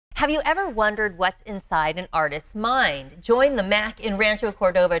Have you ever wondered what's inside an artist's mind? Join the MAC in Rancho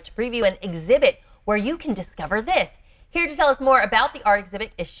Cordova to preview an exhibit where you can discover this. Here to tell us more about the art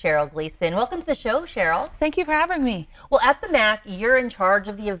exhibit is Cheryl Gleason. Welcome to the show, Cheryl. Thank you for having me. Well, at the MAC, you're in charge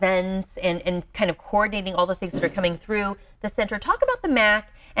of the events and kind of coordinating all the things that are coming through the center. Talk about the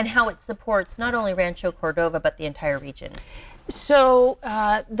MAC and how it supports not only Rancho Cordova, but the entire region. So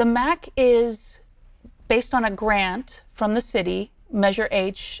the MAC is based on a grant from the city, Measure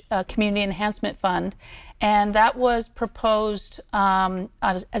H, Community Enhancement Fund, and that was proposed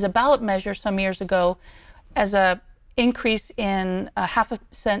as a ballot measure some years ago as a increase in a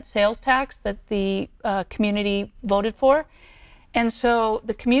 0.5% sales tax that the community voted for. And so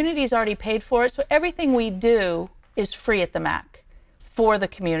the community's already paid for it, so everything we do is free at the MAC for the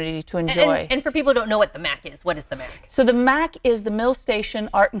community to enjoy. And for people who don't know what the MAC is, what is the MAC? So the MAC is the Mill Station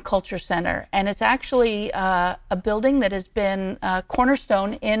Art and Culture Center, and it's actually a building that has been a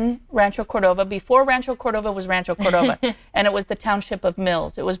cornerstone in Rancho Cordova. Before Rancho Cordova was Rancho Cordova, and it was the township of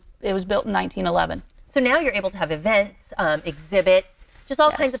Mills. It was built in 1911. So now you're able to have events, exhibits, just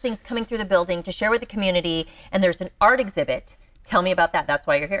all kinds of things coming through the building to share with the community, and there's an art exhibit. Tell me about that. That's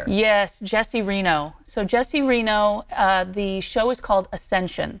why you're here. Yes, Jesse Reno. So Jesse Reno, the show is called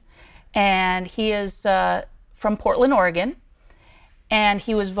Ascension, and he is from Portland, Oregon, and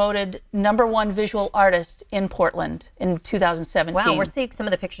he was voted #1 visual artist in Portland in 2017. Wow, we're seeing some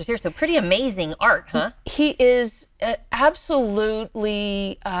of the pictures here. So pretty amazing art, huh? He is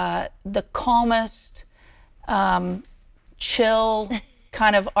absolutely the calmest, chill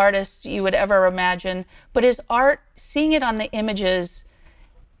kind of artist you would ever imagine. But his art, seeing it on the images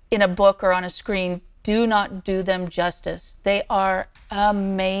in a book or on a screen, do not do them justice. They are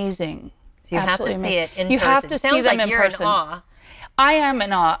amazing. So you Absolutely have to see it in person. You have to see them like in you're person. In awe. I am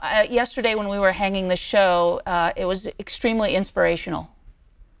in awe. Yesterday when we were hanging the show, it was extremely inspirational.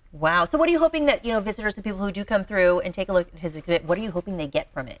 Wow. So what are you hoping that, visitors and people who do come through and take a look at his exhibit, what are you hoping they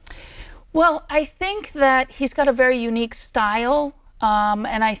get from it? Well, I think that he's got a very unique style.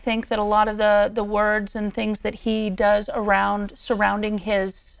 And I think that a lot of the words and things that he does surrounding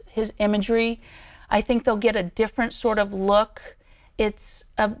his imagery, I think they'll get a different sort of look. It's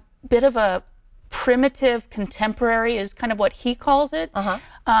a bit of a primitive contemporary is kind of what he calls it.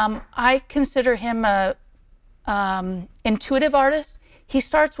 I consider him a intuitive artist. He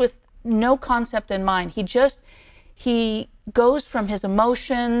starts with no concept in mind. He goes from his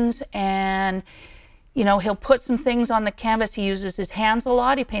emotions, and he'll put some things on the canvas. He uses his hands a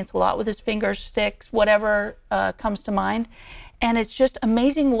lot. He paints a lot with his fingers, sticks, whatever comes to mind. And it's just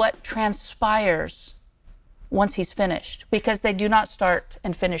amazing what transpires once he's finished, because they do not start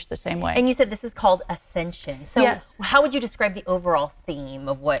and finish the same way. And you said this is called Ascension. So yes. How would you describe the overall theme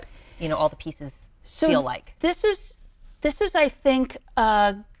of what, all the pieces feel like? This is, I think,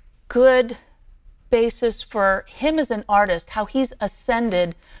 a good basis for him as an artist, how he's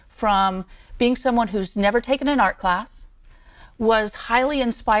ascended from being someone who's never taken an art class, was highly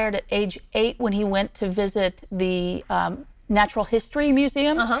inspired at age 8 when he went to visit the Natural History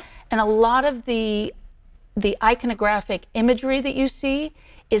Museum. And a lot of the iconographic imagery that you see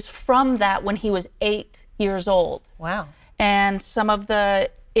is from that when he was 8 years old. Wow. And some of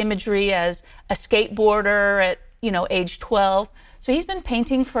the imagery as a skateboarder at, age 12. So he's been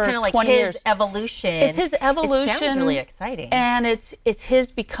painting for 20 years. It's kind of like his evolution. It's his evolution. It sounds really exciting. And it's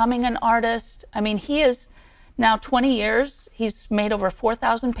his becoming an artist. I mean, he is now 20 years. He's made over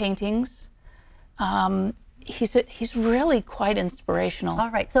 4,000 paintings. He's really quite inspirational. All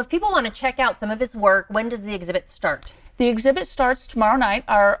right. So if people want to check out some of his work, when does the exhibit start? The exhibit starts tomorrow night.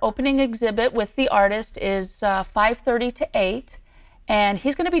 Our opening exhibit with the artist is 5:30 to 8. And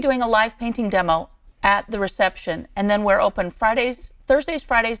he's going to be doing a live painting demo at the reception, and then we're open Thursdays,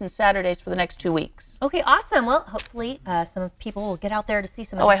 Fridays, and Saturdays for the next 2 weeks. Okay, awesome. Well, hopefully some people will get out there to see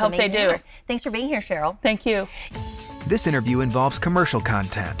some of this. I hope they do. Art. Thanks for being here, Cheryl. Thank you. This interview involves commercial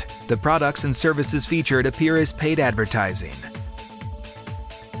content. The products and services featured appear as paid advertising.